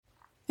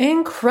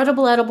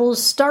Incredible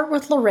edibles start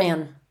with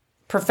Loran.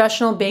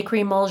 Professional bakery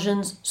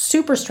emulsions,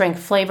 super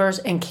strength flavors,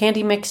 and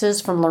candy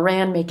mixes from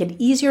Loran make it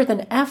easier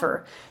than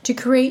ever to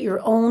create your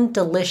own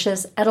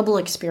delicious edible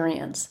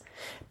experience.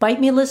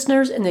 Bite Me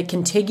listeners in the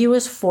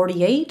contiguous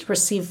 48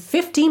 receive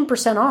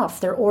 15%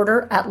 off their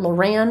order at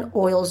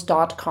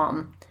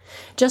LoranOils.com.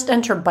 Just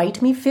enter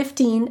Bite Me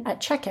 15 at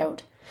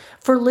checkout.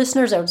 For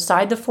listeners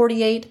outside the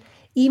 48,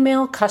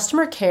 email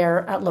customer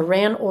care at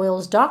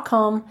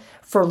LoranOils.com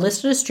for a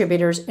list of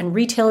distributors and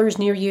retailers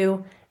near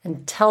you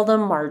and tell them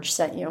Marge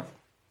sent you.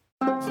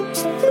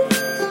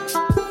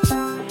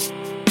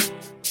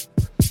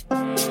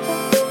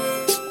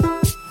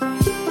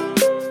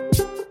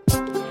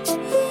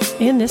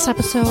 In this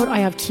episode, I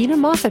have Kina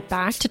Moffat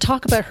back to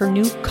talk about her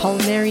new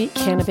culinary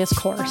cannabis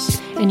course.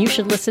 And you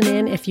should listen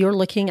in if you're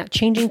looking at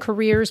changing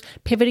careers,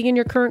 pivoting in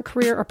your current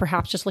career, or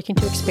perhaps just looking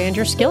to expand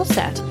your skill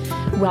set.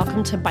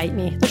 Welcome to Bite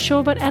Me, the show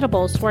about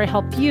edibles where I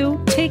help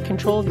you take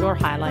control of your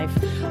high life.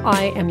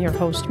 I am your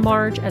host,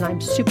 Marge, and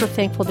I'm super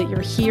thankful that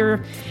you're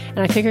here. And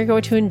I think you're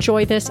going to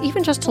enjoy this,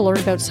 even just to learn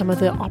about some of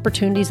the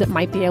opportunities that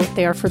might be out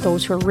there for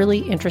those who are really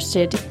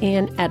interested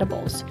in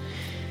edibles.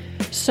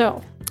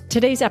 So,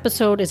 today's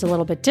episode is a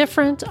little bit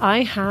different.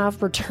 I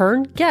have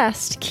return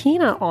guest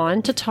Kina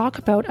on to talk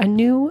about a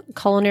new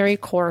culinary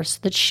course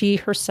that she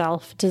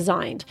herself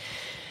designed.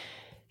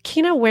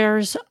 Kina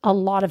wears a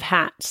lot of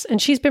hats,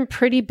 and she's been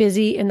pretty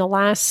busy in the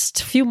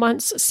last few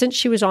months since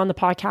she was on the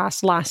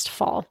podcast last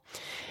fall.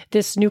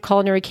 This new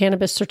culinary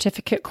cannabis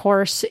certificate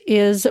course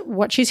is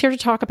what she's here to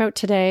talk about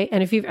today.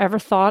 And if you've ever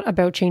thought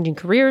about changing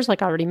careers,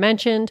 like I already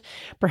mentioned,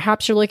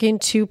 perhaps you're looking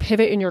to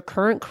pivot in your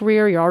current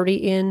career, you're already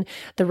in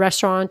the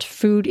restaurant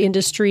food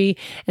industry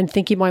and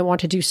think you might want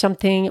to do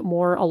something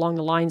more along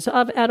the lines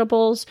of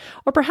edibles,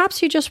 or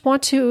perhaps you just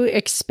want to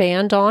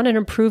expand on and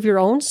improve your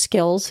own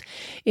skills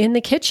in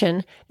the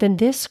kitchen, then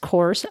this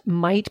course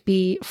might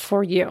be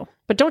for you.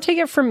 But don't take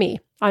it from me.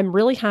 I'm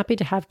really happy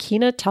to have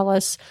Kina tell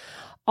us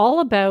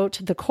all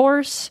about the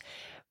course,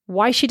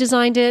 why she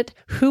designed it,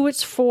 who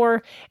it's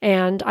for,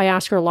 and I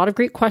ask her a lot of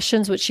great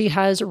questions, which she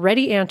has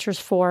ready answers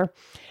for,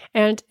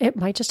 and it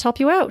might just help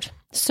you out.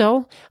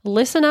 So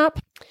listen up.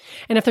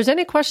 And if there's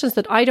any questions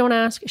that I don't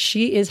ask,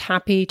 she is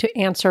happy to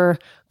answer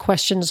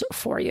questions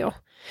for you.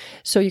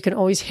 So you can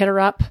always hit her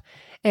up,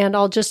 and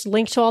I'll just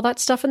link to all that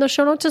stuff in the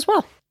show notes as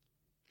well.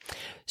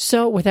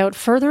 So without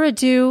further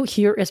ado,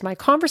 here is my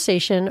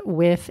conversation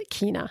with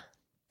Kina.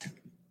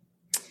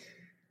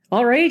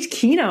 All right,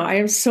 Kina, I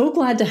am so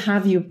glad to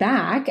have you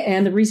back.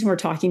 And the reason we're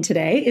talking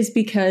today is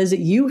because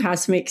you have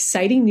some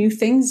exciting new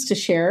things to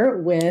share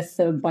with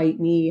the Bite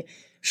Me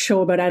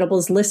show about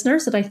edibles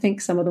listeners that I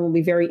think some of them will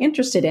be very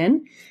interested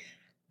in.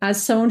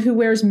 As someone who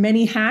wears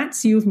many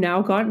hats, you've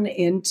now gotten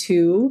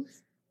into,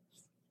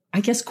 I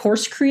guess,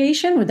 course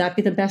creation. Would that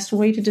be the best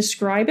way to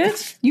describe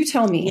it? You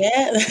tell me.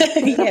 Yeah.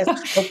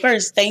 Yes. Well,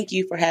 first, thank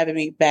you for having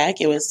me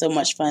back. It was so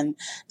much fun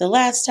the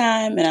last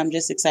time, and I'm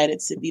just excited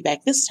to be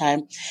back this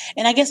time.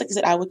 And I guess, like I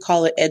said, I would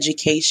call it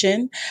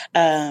education.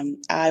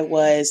 I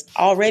was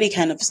already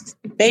kind of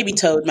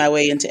baby-toed my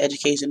way into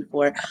education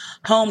for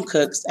home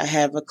cooks. I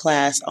have a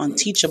class on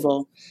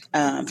Teachable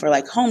for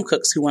like home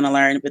cooks who want to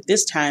learn, but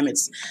this time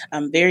it's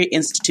very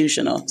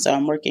institutional. So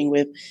I'm working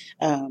with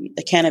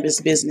the Cannabis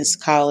Business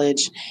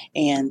College.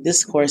 And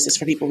this course is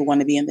for people who want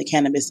to be in the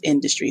cannabis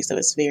industry. So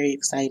it's very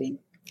exciting.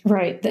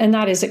 Right. And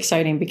that is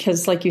exciting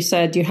because, like you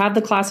said, you have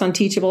the class on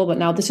Teachable, but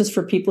now this is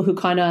for people who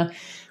kind of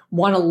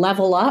want to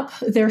level up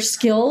their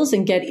skills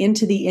and get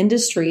into the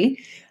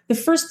industry. The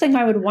first thing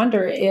I would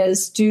wonder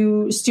is,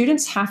 do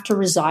students have to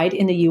reside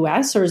in the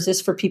U.S. or is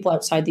this for people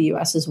outside the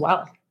U.S. as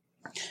well?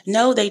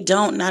 No, they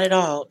don't. Not at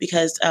all.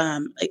 Because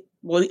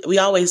we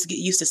always get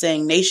used to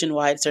saying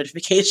nationwide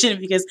certification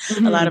because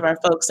a lot of our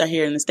folks are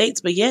here in the States.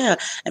 But yeah,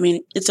 I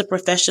mean, it's a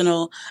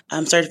professional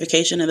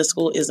certification and the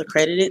school is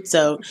accredited.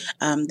 So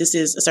this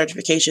is a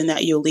certification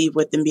that you'll leave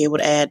with and be able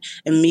to add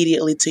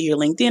immediately to your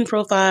LinkedIn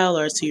profile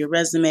or to your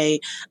resume.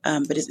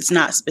 But it's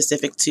not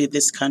specific to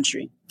this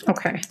country.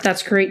 Okay,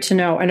 that's great to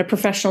know. And a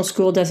professional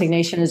school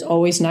designation is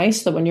always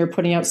nice that when you're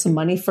putting out some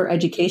money for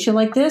education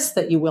like this,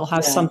 that you will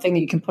have something that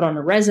you can put on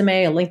a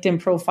resume, a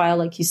LinkedIn profile,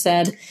 like you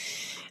said.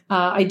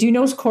 I do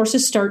know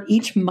courses start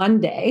each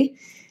Monday.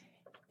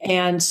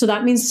 And so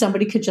that means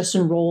somebody could just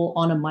enroll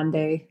on a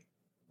Monday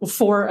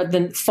for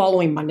the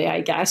following Monday,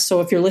 I guess.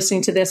 So if you're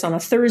listening to this on a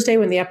Thursday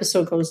when the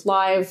episode goes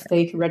live,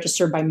 they can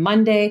register by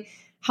Monday.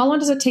 How long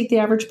does it take the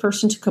average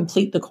person to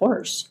complete the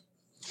course?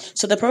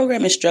 So the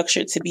program is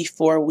structured to be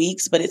 4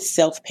 weeks, but it's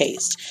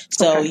self-paced.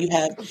 So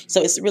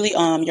so it's really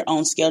your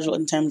own schedule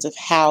in terms of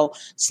how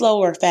slow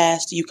or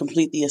fast you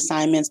complete the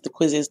assignments, the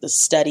quizzes, the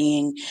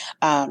studying.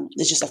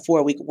 It's just a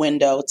 4-week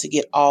window to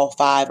get all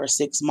 5 or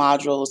 6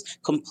 modules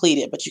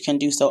completed, but you can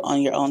do so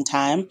on your own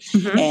time.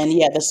 Mm-hmm. And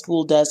yeah, the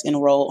school does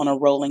enroll on a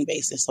rolling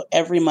basis. So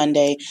every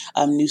Monday,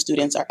 new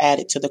students are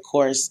added to the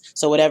course.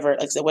 So whatever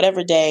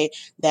day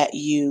that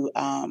you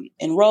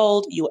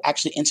enrolled, you will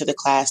actually enter the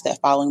class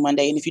that following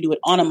Monday. And if you do it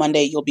on a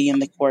Monday, you'll be in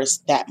the course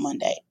that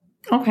Monday.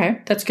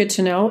 Okay, that's good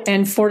to know.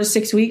 And 4 to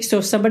 6 weeks. So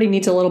if somebody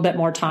needs a little bit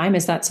more time,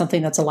 is that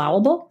something that's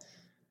allowable?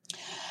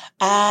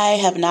 I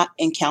have not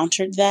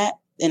encountered that.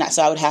 And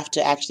so I would have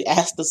to actually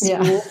ask the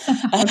school.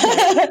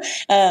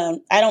 Yeah. Okay.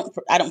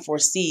 I don't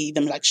foresee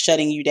them like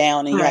shutting you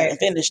down and you Right. haven't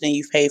finished and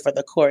you've paid for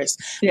the course.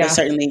 Yeah. But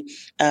certainly,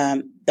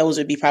 those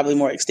would be probably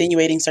more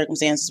extenuating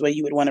circumstances where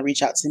you would want to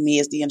reach out to me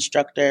as the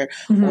instructor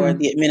or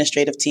the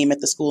administrative team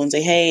at the school and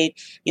say, hey,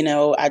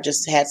 I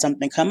just had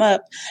something come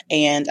up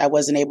and I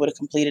wasn't able to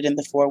complete it in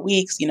the 4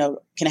 weeks. Can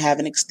I have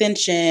an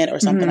extension or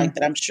something like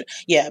that? I'm sure.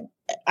 Yeah.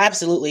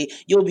 Absolutely.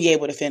 You'll be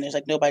able to finish.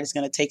 Like nobody's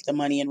going to take the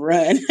money and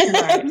run.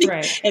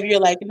 Right. If you're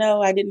like,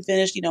 no, I didn't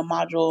finish,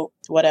 module,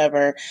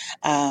 whatever.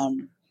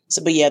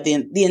 But yeah,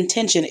 the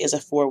intention is a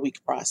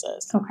 4-week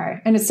process.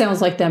 Okay. And it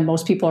sounds like then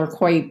most people are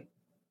quite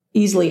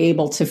easily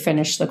able to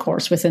finish the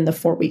course within the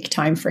 4-week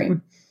time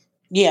frame.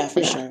 Yeah,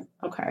 for sure.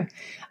 Okay.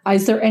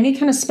 Is there any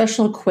kind of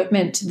special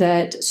equipment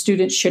that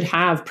students should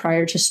have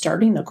prior to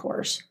starting the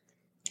course?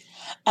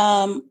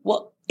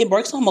 Well, it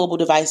works on mobile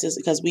devices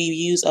because we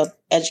use an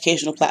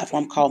educational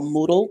platform called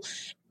Moodle,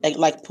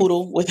 like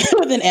Poodle with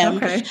an M.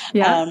 Okay.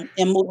 Yeah.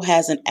 And Moodle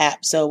has an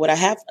app. So what I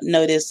have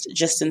noticed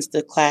just since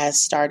the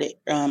class started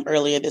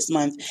earlier this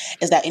month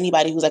is that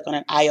anybody who's like on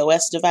an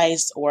iOS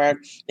device or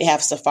they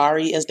have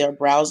Safari as their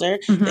browser,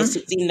 they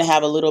seem to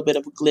have a little bit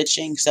of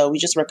glitching. So we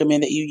just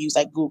recommend that you use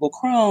like Google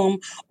Chrome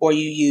or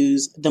you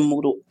use the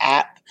Moodle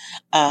app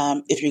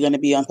if you're going to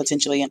be on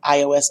potentially an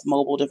iOS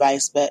mobile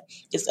device. But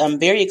it's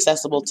very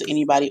accessible to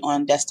anybody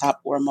on desktop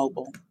or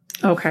mobile.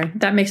 Okay,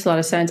 that makes a lot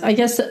of sense. I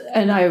guess,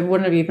 and I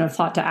wouldn't have even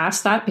thought to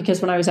ask that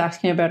because when I was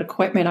asking about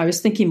equipment, I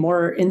was thinking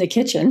more in the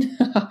kitchen.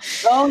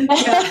 Oh,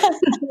 yeah.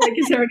 Like,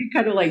 is there any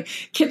kind of like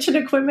kitchen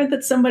equipment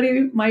that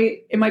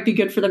it might be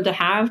good for them to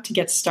have to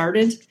get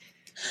started?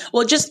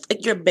 Well, just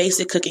like your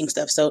basic cooking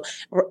stuff. So,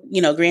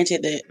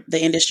 granted the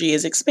industry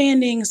is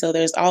expanding, so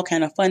there's all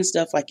kind of fun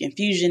stuff like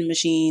infusion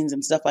machines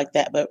and stuff like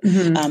that. But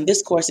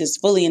this course is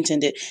fully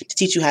intended to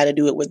teach you how to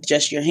do it with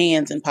just your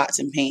hands and pots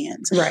and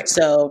pans. Right.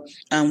 So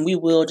we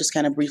will just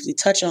kind of briefly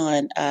touch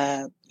on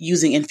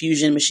using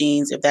infusion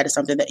machines if that is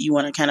something that you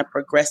want to kind of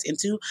progress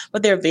into,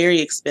 but they're very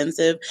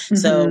expensive.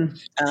 So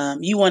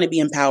you want to be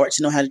empowered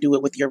to know how to do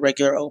it with your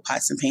regular old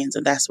pots and pans.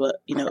 And that's what,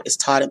 is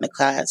taught in the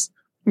class.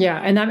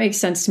 Yeah, and that makes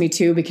sense to me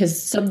too, because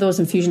some of those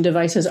infusion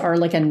devices are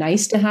like a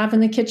nice to have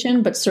in the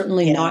kitchen, but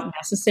certainly not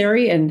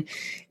necessary. And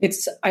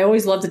I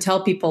always love to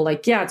tell people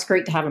like, yeah, it's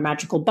great to have a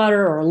magical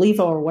butter or a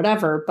Levo or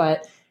whatever,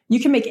 but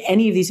you can make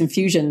any of these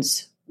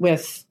infusions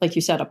with, like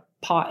you said, a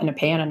pot and a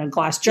pan and a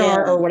glass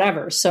jar or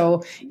whatever.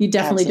 So you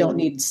definitely don't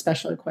need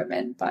special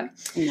equipment. But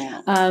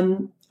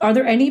are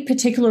there any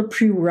particular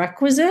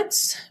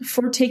prerequisites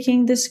for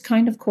taking this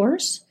kind of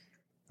course?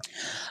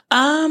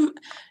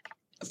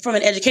 From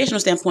an educational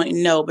standpoint,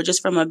 no, but just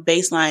from a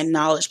baseline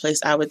knowledge place,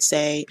 I would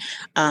say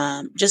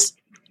just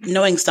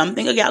knowing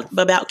something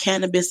about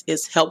cannabis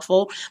is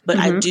helpful. But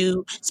I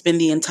do spend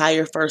the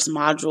entire first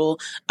module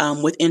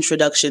with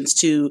introductions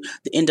to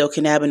the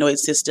endocannabinoid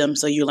system.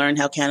 So you learn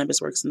how cannabis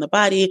works in the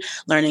body,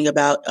 learning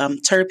about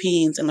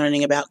terpenes, and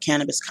learning about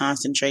cannabis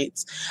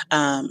concentrates.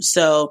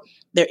 So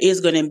there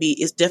is going to be,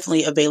 it's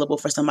definitely available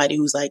for somebody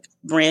who's like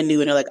brand new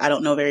and they're like, I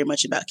don't know very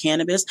much about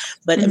cannabis.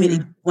 But I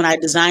mean, when I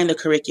designed the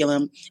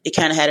curriculum, it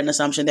kind of had an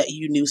assumption that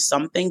you knew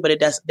something, but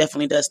it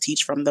definitely does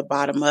teach from the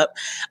bottom up.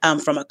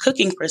 From a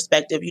cooking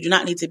perspective, you do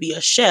not need to be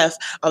a chef,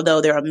 although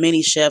there are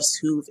many chefs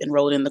who've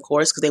enrolled in the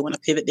course because they want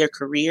to pivot their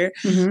career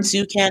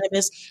to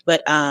cannabis.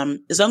 But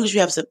as long as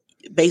you have some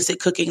basic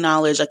cooking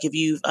knowledge, like if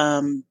you've,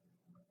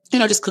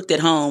 just cooked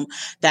at home,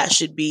 that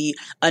should be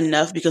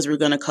enough because we're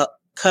going to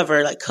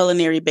cover like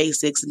culinary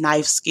basics,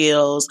 knife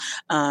skills,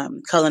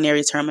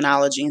 culinary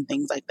terminology and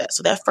things like that.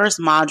 So that first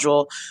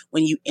module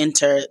when you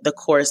enter the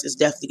course is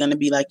definitely going to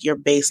be like your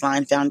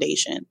baseline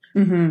foundation.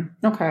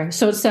 Okay.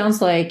 So it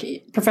sounds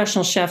like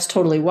professional chefs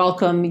totally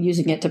welcome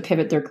using it to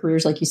pivot their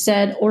careers, like you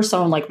said, or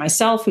someone like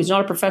myself who's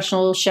not a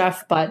professional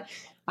chef, but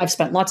I've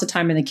spent lots of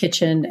time in the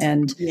kitchen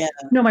and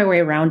know my way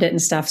around it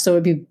and stuff. So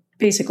it'd be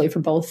basically for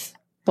both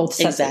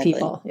sets of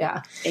people.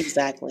 Yeah,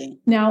 exactly.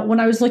 Now, when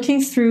I was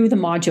looking through the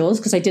modules,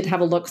 because I did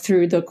have a look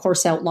through the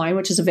course outline,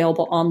 which is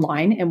available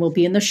online and will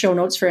be in the show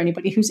notes for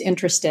anybody who's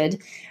interested.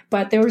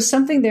 But there was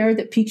something there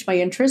that piqued my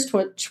interest,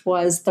 which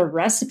was the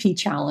recipe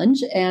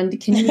challenge.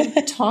 And can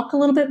you talk a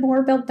little bit more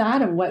about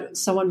that and what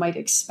someone might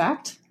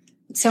expect?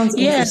 It sounds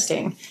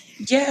interesting.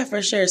 Yeah,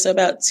 for sure. So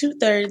about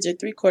 2/3 or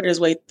 3/4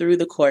 way through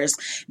the course,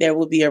 there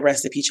will be a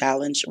recipe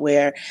challenge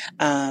where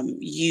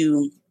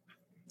you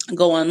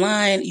go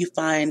online, you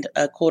find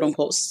a quote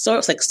unquote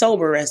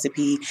sober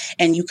recipe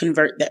and you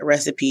convert that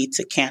recipe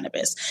to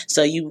cannabis.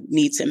 So you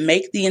need to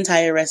make the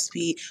entire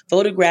recipe,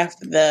 photograph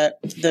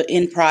the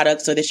end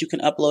product so that you can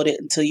upload it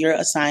into your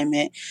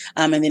assignment.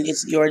 And then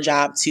it's your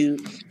job to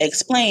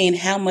explain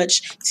how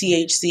much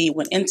THC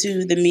went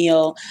into the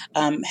meal,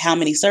 how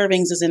many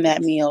servings is in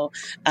that meal,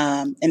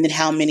 and then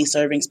how many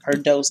servings per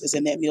dose is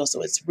in that meal.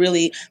 So it's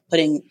really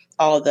putting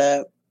all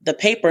the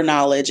paper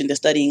knowledge and the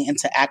studying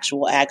into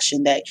actual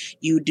action that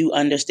you do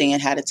understand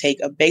how to take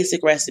a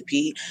basic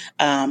recipe,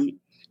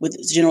 with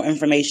general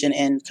information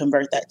and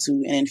convert that to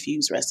an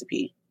infused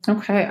recipe.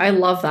 Okay. I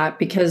love that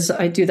because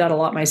I do that a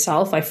lot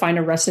myself. I find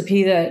a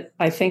recipe that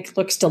I think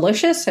looks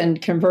delicious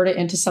and convert it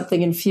into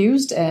something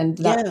infused. And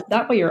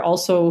that way you're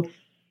also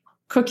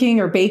cooking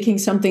or baking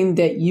something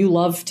that you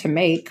love to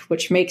make,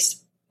 which makes,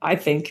 I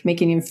think,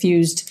 making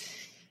infused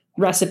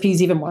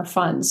recipes even more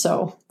fun.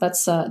 So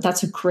that's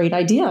a great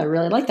idea. I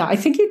really like that. I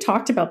think you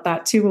talked about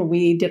that too when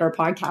we did our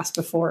podcast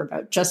before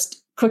about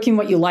just cooking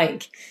what you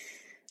like.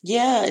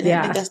 Yeah, and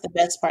I think that's the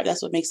best part.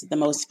 That's what makes it the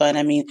most fun.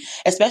 I mean,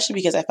 especially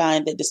because I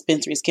find that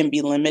dispensaries can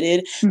be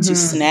limited to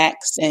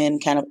snacks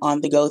and kind of on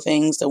the go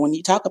things. So when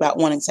you talk about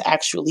wanting to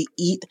actually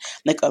eat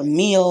like a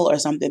meal or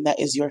something that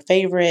is your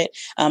favorite,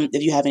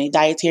 if you have any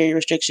dietary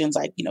restrictions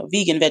like,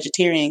 vegan,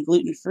 vegetarian,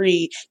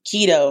 gluten-free,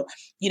 keto,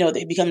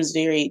 it becomes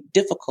very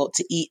difficult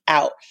to eat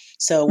out.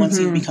 So once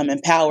you become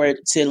empowered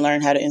to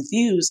learn how to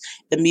infuse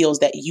the meals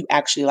that you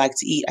actually like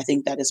to eat, I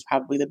think that is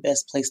probably the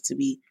best place to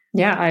be.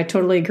 Yeah, I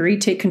totally agree.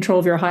 Take control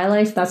of your high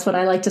life. That's what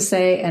I like to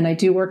say. And I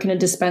do work in a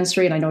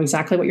dispensary and I know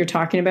exactly what you're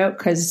talking about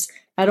because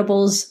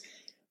edibles,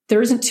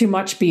 there isn't too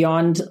much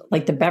beyond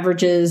like the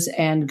beverages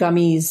and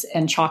gummies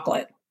and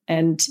chocolate.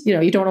 And,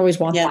 you don't always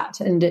want that.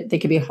 And they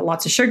could be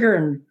lots of sugar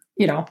and,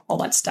 all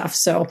that stuff.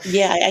 So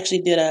yeah, I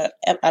actually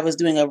I was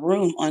doing a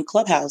room on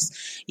Clubhouse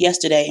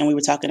yesterday and we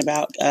were talking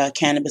about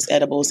cannabis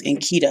edibles and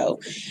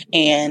keto.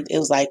 And it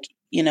was like,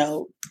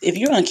 if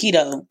you're on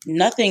keto,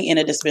 nothing in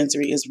a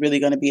dispensary is really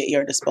going to be at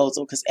your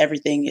disposal because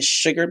everything is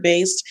sugar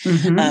based,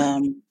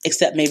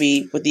 except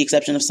maybe with the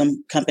exception of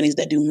some companies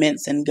that do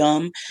mints and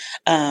gum.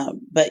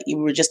 But we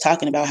were just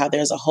talking about how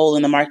there's a hole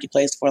in the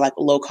marketplace for like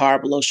low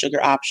carb, low sugar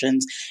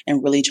options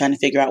and really trying to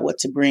figure out what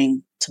to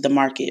bring to the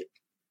market.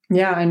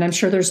 Yeah. And I'm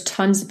sure there's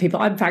tons of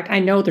people. In fact, I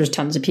know there's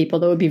tons of people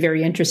that would be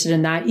very interested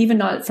in that, even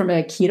not from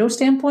a keto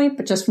standpoint,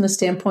 but just from the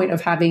standpoint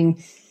of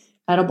having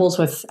edibles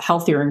with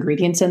healthier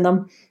ingredients in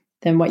them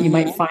than what you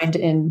might find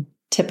in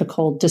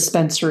typical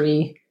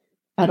dispensary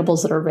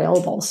edibles that are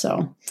available.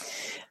 So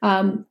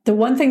the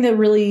one thing that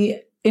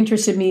really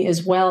interested me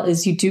as well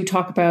is you do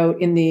talk about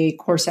in the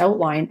course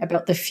outline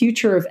about the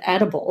future of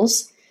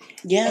edibles.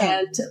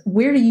 Yeah. And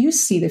where do you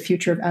see the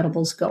future of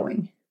edibles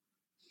going?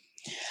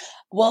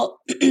 Well,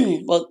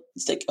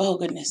 it's like, oh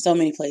goodness, so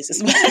many places.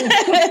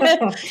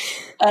 The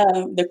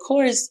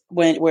course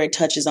where it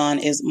touches on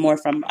is more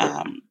from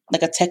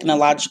like a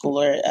technological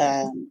or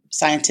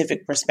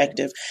scientific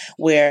perspective,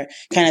 where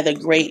kind of the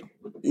great,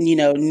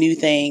 new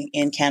thing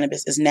in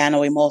cannabis is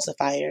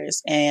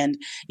nanoemulsifiers. And,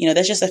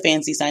 that's just a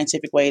fancy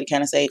scientific way to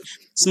kind of say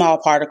small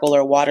particle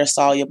or water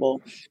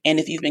soluble. And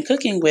if you've been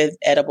cooking with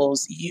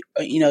edibles,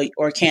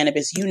 or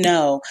cannabis,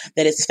 that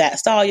it's fat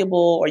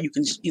soluble or you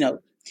can,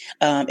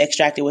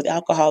 extract it with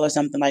alcohol or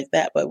something like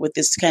that. But with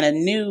this kind of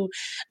new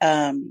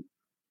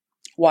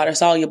water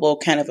soluble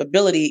kind of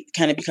ability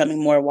kind of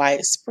becoming more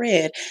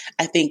widespread,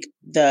 I think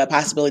the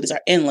possibilities are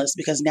endless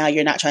because now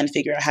you're not trying to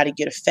figure out how to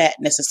get a fat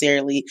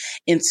necessarily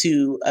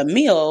into a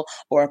meal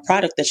or a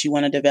product that you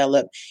want to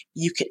develop.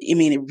 You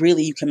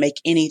can make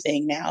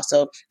anything now.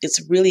 So it's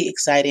really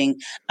exciting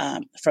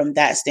from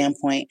that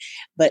standpoint.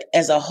 But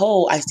as a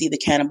whole, I see the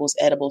cannabis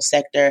edible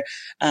sector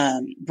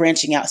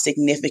branching out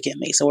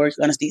significantly. So we're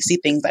going to see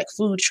things like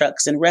food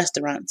trucks and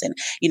restaurants and,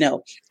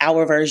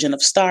 our version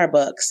of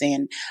Starbucks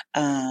and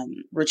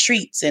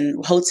retreats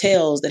and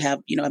hotels that have,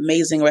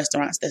 amazing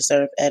restaurants that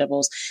serve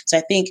edibles. So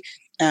I think,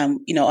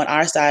 on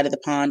our side of the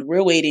pond,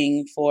 we're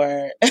waiting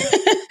for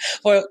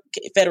for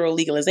federal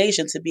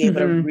legalization to be able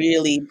to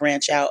really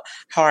branch out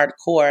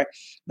hardcore.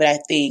 But I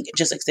think,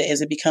 just like I said,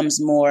 as it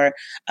becomes more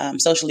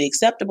socially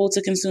acceptable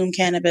to consume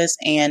cannabis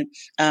and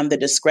the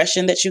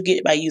discretion that you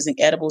get by using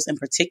edibles in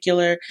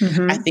particular,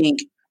 I think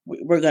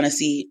we're going to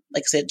see,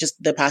 like I said,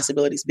 just the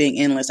possibilities being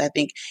endless. I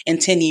think in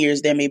 10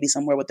 years, there may be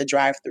somewhere with a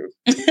drive-through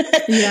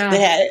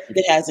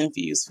that has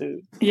infused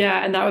food.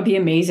 Yeah. And that would be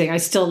amazing. I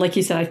still, like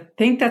you said, I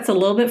think that's a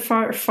little bit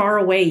far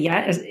away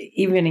yet,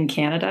 even in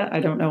Canada.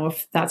 I don't know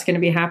if that's going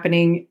to be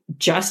happening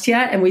just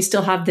yet. And we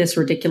still have this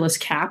ridiculous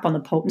cap on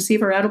the potency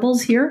of our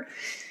edibles here,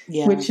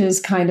 which is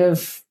kind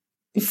of,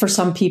 for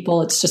some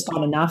people, it's just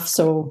not enough.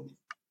 So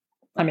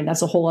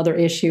that's a whole other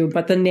issue,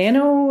 but the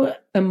nano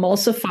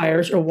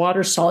emulsifiers or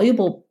water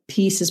soluble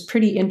piece is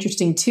pretty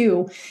interesting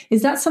too.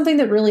 Is that something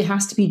that really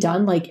has to be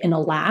done like in a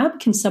lab?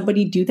 Can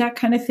somebody do that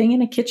kind of thing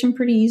in a kitchen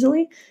pretty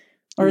easily?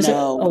 Or is it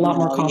a lot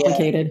more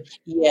complicated?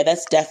 Yeah,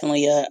 that's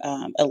definitely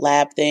a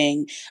lab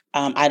thing.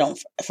 I don't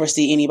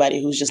foresee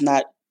anybody who's just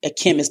not a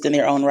chemist in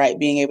their own right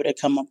being able to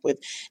come up with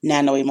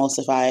nano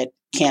emulsified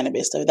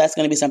cannabis. So that's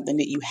going to be something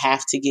that you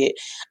have to get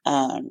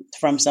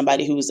from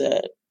somebody who's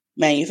a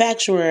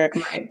manufacturer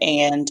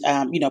and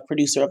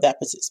producer of that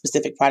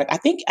specific product.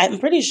 I'm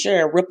pretty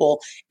sure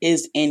Ripple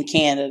is in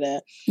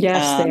Canada.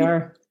 Yes, they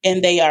are.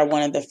 And they are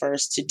one of the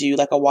first to do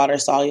like a water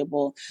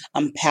soluble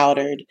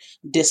powdered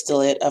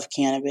distillate of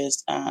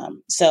cannabis.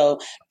 So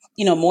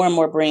more and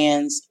more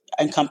brands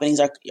and companies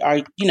are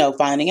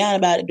finding out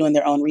about it, doing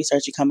their own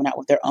research and coming out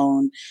with their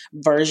own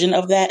version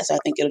of that. So I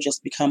think it'll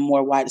just become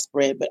more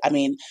widespread. But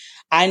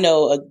I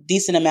know a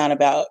decent amount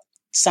about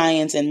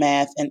science and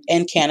math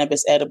and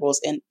cannabis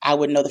edibles, and I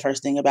wouldn't know the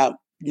first thing about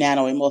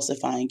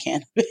nano-emulsifying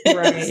cannabis.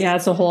 Right. Yeah,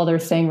 it's a whole other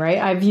thing, right?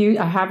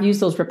 I have used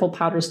those Ripple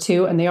powders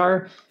too, and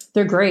they're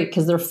great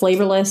because they're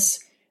flavorless.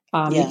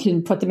 You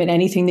can put them in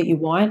anything that you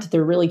want.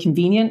 They're really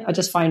convenient. I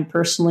just find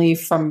personally,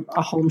 from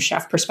a home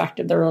chef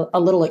perspective, they're a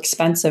little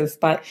expensive,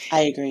 but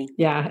I agree.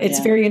 Yeah, it's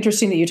very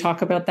interesting that you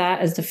talk about that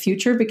as the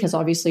future, because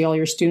obviously all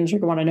your students are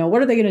going to want to know,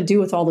 what are they going to do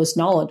with all this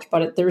knowledge?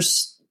 But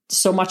there's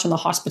so much in the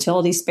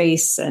hospitality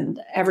space and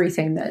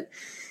everything that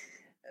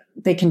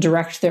they can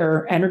direct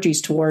their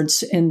energies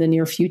towards in the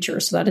near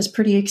future. So that is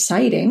pretty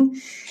exciting.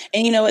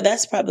 And you know what?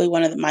 That's probably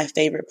one of my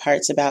favorite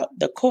parts about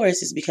the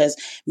course, is because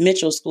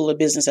Mitchell School of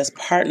Business has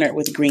partnered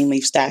with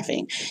Greenleaf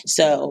Staffing.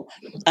 So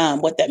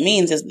what that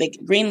means is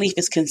Greenleaf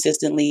is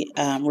consistently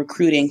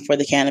recruiting for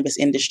the cannabis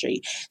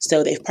industry.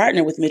 So they've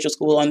partnered with Mitchell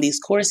School on these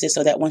courses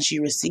so that once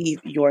you receive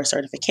your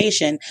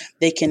certification,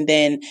 they can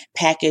then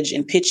package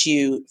and pitch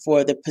you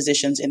for the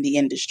positions in the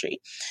industry.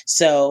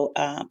 So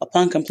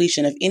upon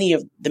completion of any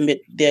of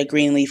the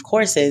Greenleaf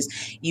courses,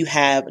 you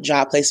have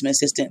job placement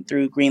assistant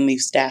through Greenleaf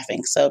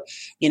Staffing. So,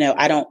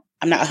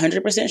 I'm not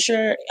 100%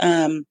 sure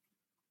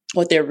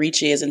what their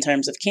reach is in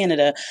terms of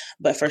Canada,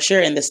 but for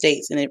sure in the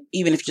States. And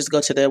even if you just go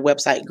to the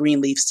website,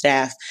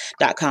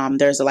 greenleafstaff.com,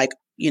 there's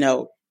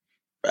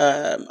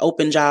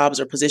open jobs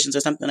or positions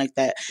or something like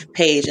that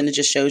page. And it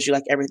just shows you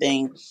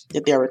everything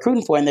that they're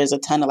recruiting for. And there's a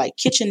ton of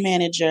kitchen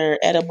manager,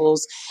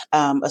 edibles,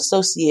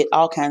 associate,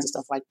 all kinds of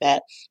stuff like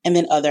that. And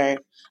then other,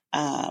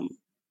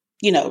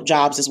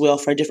 jobs as well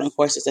for different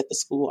courses that the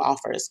school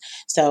offers.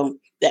 So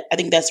I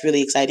think that's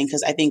really exciting,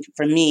 because I think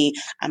for me,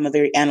 I'm a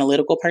very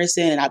analytical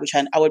person, and I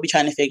would be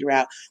trying to figure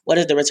out what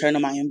is the return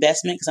on my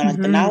investment, because I'm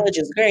the knowledge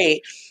is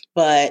great,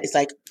 but it's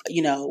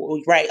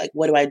right,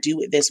 what do I do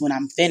with this when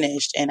I'm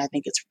finished? And I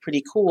think it's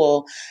pretty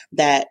cool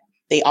that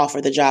they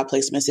offer the job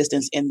placement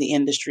assistance in the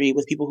industry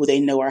with people who they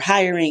know are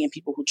hiring and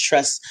people who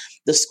trust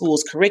the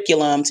school's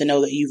curriculum to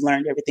know that you've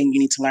learned everything you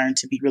need to learn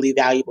to be really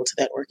valuable to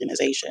that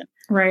organization.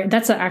 Right.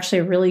 That's actually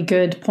a really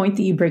good point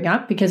that you bring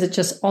up, because it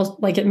just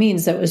it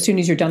means that as soon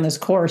as you're done this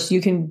course, you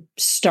can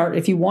start,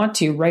 if you want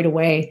to, right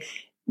away,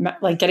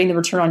 getting the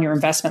return on your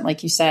investment,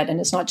 like you said. And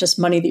it's not just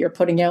money that you're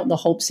putting out in the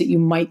hopes that you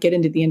might get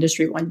into the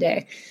industry one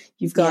day.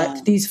 You've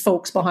got these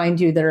folks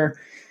behind you that are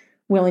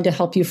willing to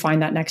help you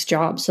find that next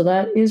job. So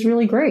that is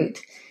really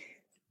great.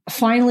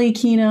 Finally,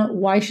 Keena,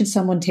 why should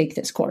someone take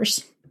this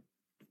course?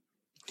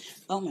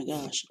 Oh my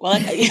gosh. Well,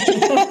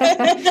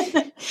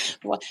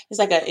 it's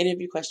like an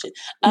interview question.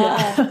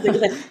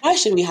 Why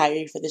should we hire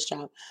you for this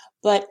job?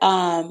 But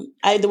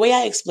the way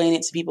I explain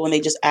it to people when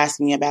they just ask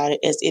me about it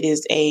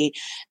is a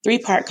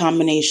 3-part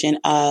combination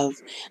of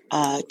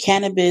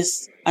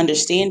cannabis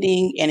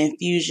understanding and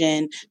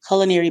infusion,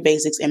 culinary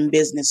basics, and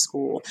business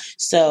school.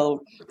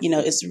 So,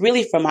 it's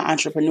really for my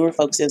entrepreneur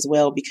folks as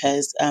well,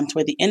 because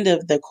toward the end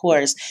of the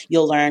course,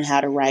 you'll learn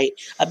how to write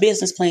a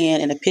business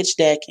plan and a pitch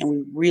deck. And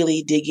we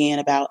really dig in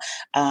about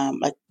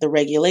the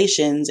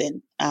regulations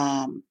and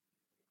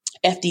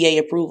FDA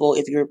approval.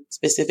 If you're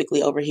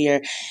specifically over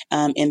here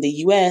in the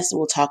US,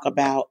 we'll talk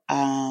about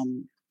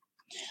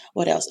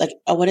what else?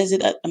 What is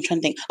it? I'm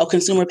trying to think.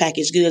 Consumer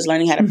packaged goods,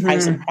 learning how to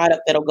price a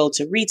product that'll go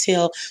to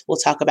retail. We'll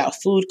talk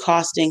about food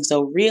costing.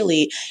 So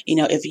really,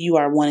 if you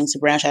are wanting to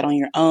branch out on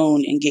your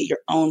own and get your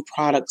own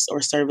products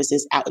or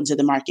services out into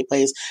the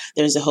marketplace,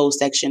 there's a whole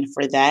section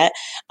for that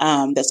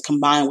that's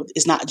combined with,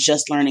 it's not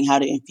just learning how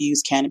to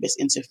infuse cannabis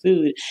into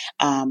food.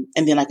 And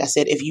then, like I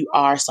said, if you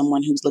are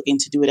someone who's looking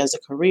to do it as a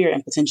career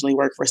and potentially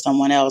work for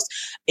someone else,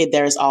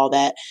 there's all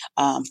that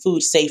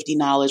food safety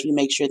knowledge. We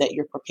make sure that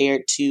you're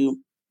prepared to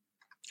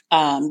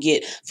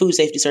get food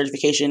safety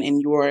certification in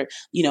your,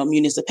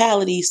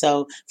 municipality.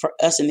 So for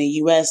us in the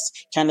U.S.,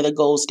 kind of the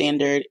gold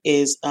standard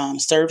is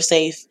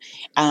ServSafe.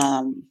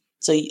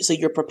 So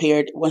you're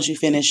prepared once you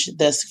finish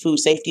this food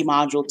safety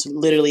module to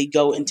literally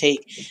go and take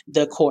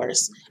the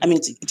course.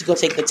 To go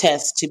take the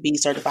test to be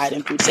certified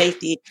in food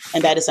safety.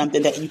 And that is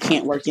something that you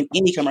can't work in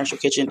any commercial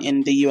kitchen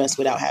in the U.S.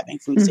 without having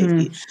food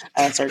safety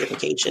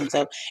certification.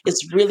 So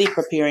it's really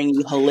preparing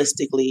you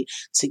holistically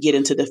to get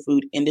into the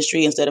food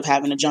industry instead of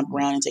having to jump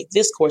around and take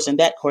this course and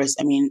that course.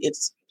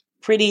 It's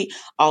pretty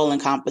all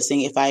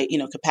encompassing if I,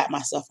 could pat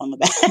myself on the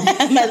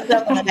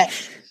back.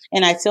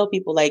 And I tell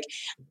people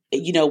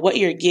what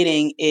you're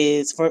getting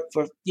is for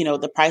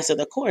the price of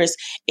the course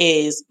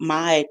is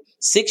my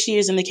 6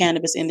 years in the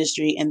cannabis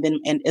industry and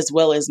as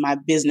well as my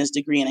business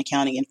degree in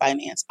accounting and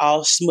finance,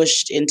 all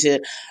smushed into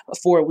a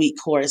 4-week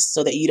course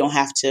so that you don't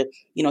have to,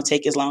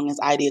 take as long as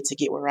I did to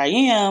get where I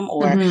am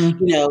or,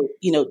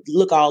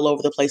 look all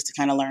over the place to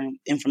kind of learn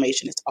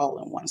information. It's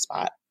all in one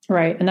spot.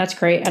 Right. And that's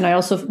great. And I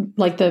also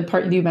like the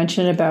part you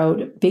mentioned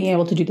about being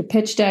able to do the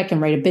pitch deck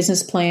and write a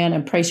business plan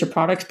and price your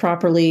products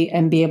properly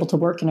and be able to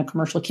work in a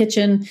commercial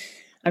kitchen.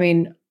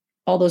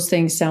 all those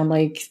things sound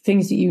like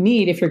things that you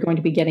need if you're going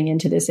to be getting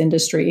into this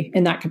industry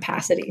in that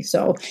capacity.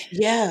 So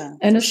yeah,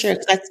 and for sure.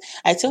 Because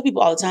I tell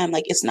people all the time,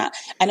 like, it's not,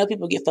 I know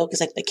people get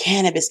focused like the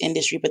cannabis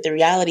industry, but the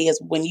reality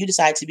is when you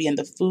decide to be in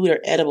the food or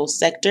edible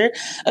sector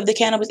of the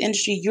cannabis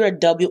industry, you're a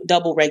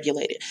double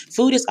regulated.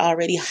 Food is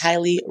already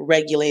highly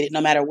regulated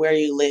no matter where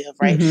you live,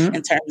 right? Mm-hmm.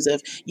 In terms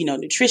of,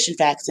 nutrition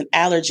facts and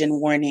allergen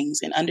warnings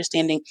and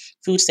understanding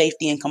food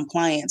safety and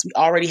compliance. We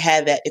already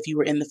had that if you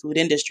were in the food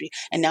industry.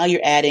 And now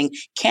you're adding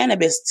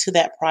cannabis to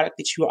that product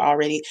that you are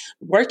already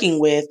working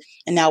with,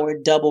 and now we're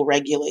double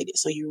regulated.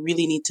 So you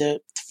really need to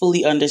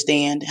fully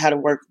understand how to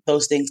work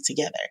those things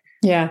together.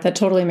 Yeah, that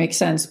totally makes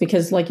sense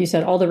because, like you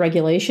said, all the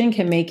regulation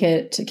can make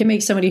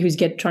somebody who's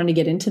trying to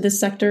get into this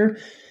sector,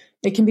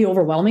 it can be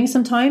overwhelming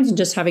sometimes. And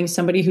just having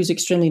somebody who's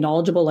extremely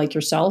knowledgeable like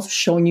yourself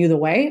showing you the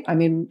way, I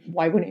mean,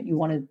 why wouldn't you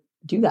want to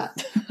do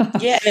that?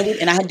 Yeah.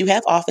 And I do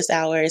have office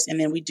hours. And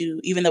then we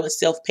do, even though it's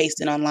self-paced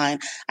and online,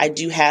 I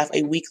do have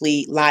a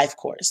weekly live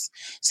course.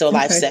 So a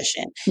live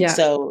session. Yeah.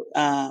 So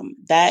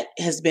that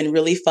has been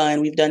really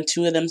fun. We've done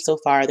 2 of them so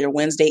far. They're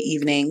Wednesday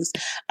evenings.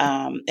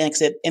 And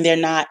they're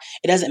not,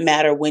 it doesn't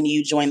matter when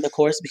you join the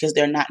course because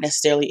they're not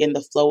necessarily in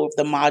the flow of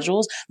the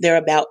modules. They're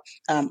about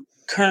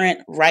current,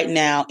 right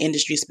now,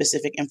 industry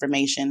specific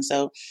information.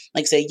 So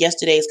like I said,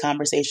 yesterday's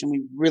conversation,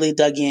 we really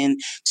dug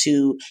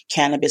into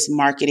cannabis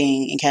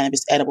marketing and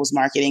cannabis edibles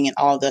marketing and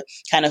all the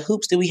kind of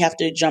hoops that we have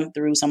to jump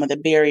through, some of the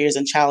barriers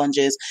and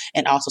challenges,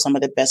 and also some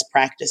of the best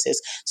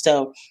practices.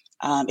 So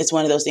it's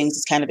one of those things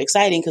that's kind of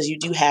exciting because you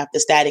do have the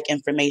static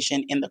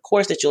information in the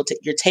course that you're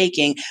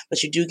taking,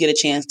 but you do get a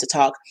chance to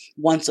talk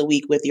once a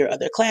week with your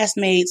other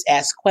classmates,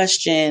 ask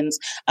questions,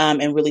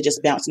 and really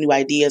just bounce new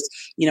ideas,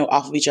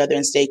 off of each other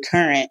and stay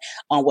current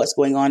on what's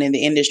going on in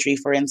the industry.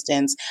 For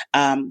instance,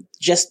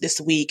 just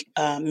this week,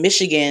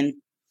 Michigan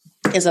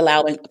is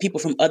allowing people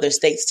from other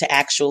states to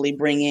actually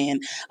bring in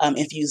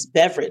infused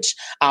beverage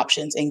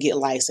options and get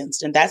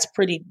licensed. And that's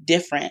pretty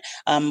different.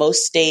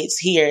 Most states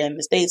here in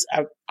the States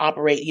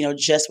operate,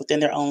 just within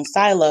their own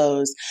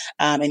silos.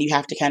 And you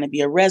have to kind of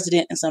be a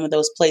resident in some of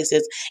those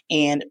places.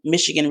 And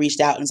Michigan reached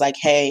out and was like,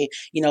 hey,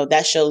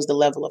 that shows the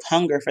level of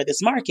hunger for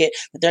this market,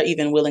 that they're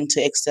even willing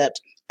to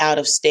accept out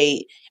of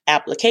state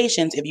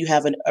applications if you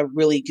have a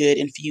really good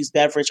infused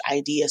beverage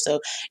idea. So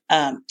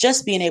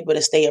just being able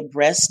to stay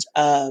abreast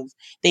of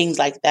things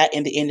like that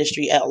in the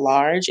industry at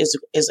large is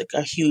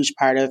a huge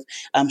part of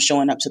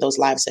showing up to those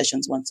live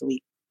sessions once a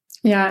week.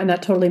 Yeah, and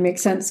that totally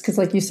makes sense because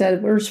like you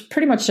said, we're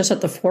pretty much just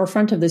at the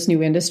forefront of this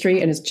new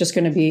industry and it's just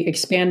going to be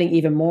expanding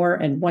even more.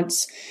 And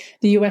once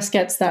the US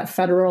gets that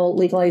federal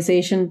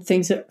legalization,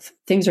 things are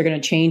going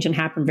to change and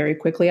happen very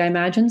quickly, I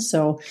imagine.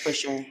 So, for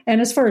sure.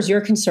 And as far as you're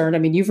concerned, I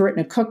mean, you've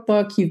written a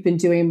cookbook, you've been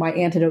doing My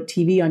Antidote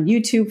TV on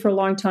YouTube for a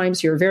long time.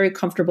 So you're very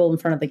comfortable in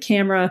front of the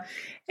camera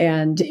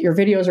and your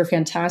videos are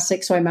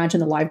fantastic. So I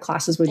imagine the live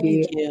classes would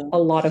be a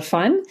lot of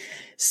fun.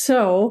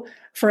 So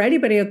for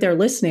anybody out there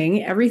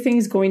listening,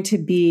 everything's going to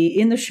be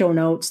in the show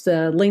notes,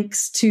 the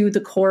links to the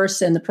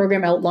course and the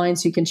program outline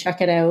so you can check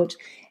it out.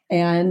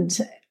 And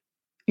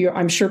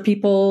I'm sure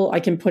I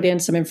can put in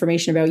some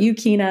information about you,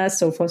 Kina.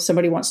 So if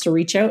somebody wants to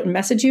reach out and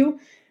message you,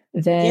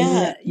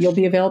 then you'll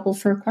be available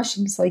for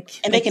questions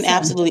and they can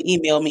absolutely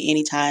email me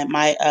anytime.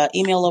 My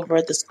email over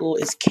at the school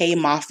is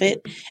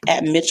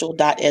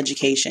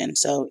kmoffett@mitchell.education.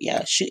 So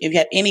if you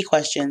have any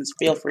questions,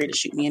 feel free to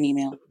shoot me an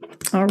email.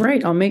 All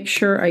right. I'll make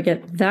sure I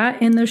get that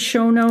in the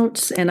show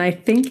notes. And I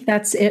think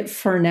that's it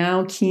for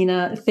now,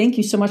 Kina. Thank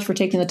you so much for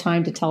taking the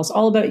time to tell us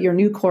all about your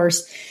new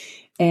course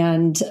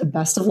and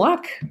best of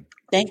luck.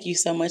 Thank you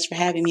so much for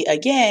having me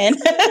again.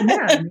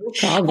 Yeah, no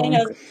problem.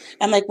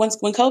 I'm like, when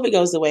COVID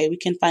goes away, we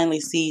can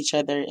finally see each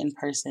other in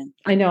person.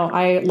 I know.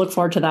 I look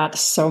forward to that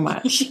so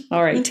much.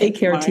 All right. Take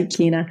care too,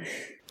 Kina.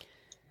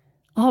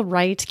 All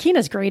right.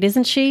 Kina's great,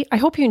 isn't she? I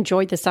hope you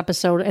enjoyed this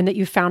episode and that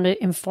you found it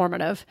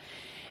informative.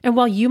 And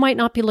while you might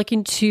not be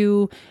looking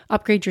to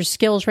upgrade your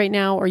skills right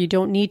now, or you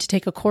don't need to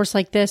take a course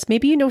like this,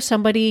 maybe you know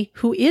somebody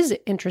who is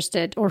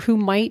interested or who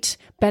might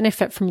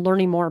benefit from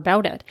learning more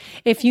about it.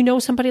 If you know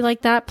somebody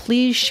like that,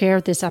 please share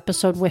this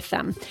episode with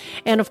them.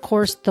 And of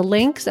course, the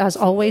links, as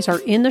always, are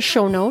in the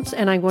show notes.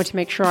 And I'm going to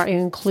make sure I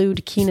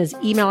include Kina's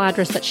email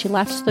address that she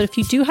left so that if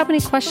you do have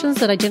any questions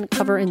that I didn't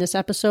cover in this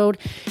episode,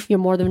 you're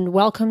more than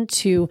welcome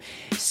to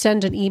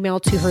send an email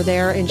to her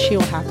there and she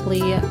will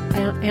happily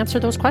answer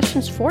those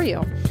questions for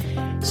you.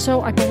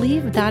 So I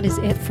believe that is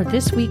it for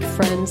this week,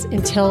 friends.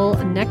 Until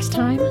next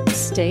time,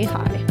 stay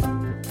high.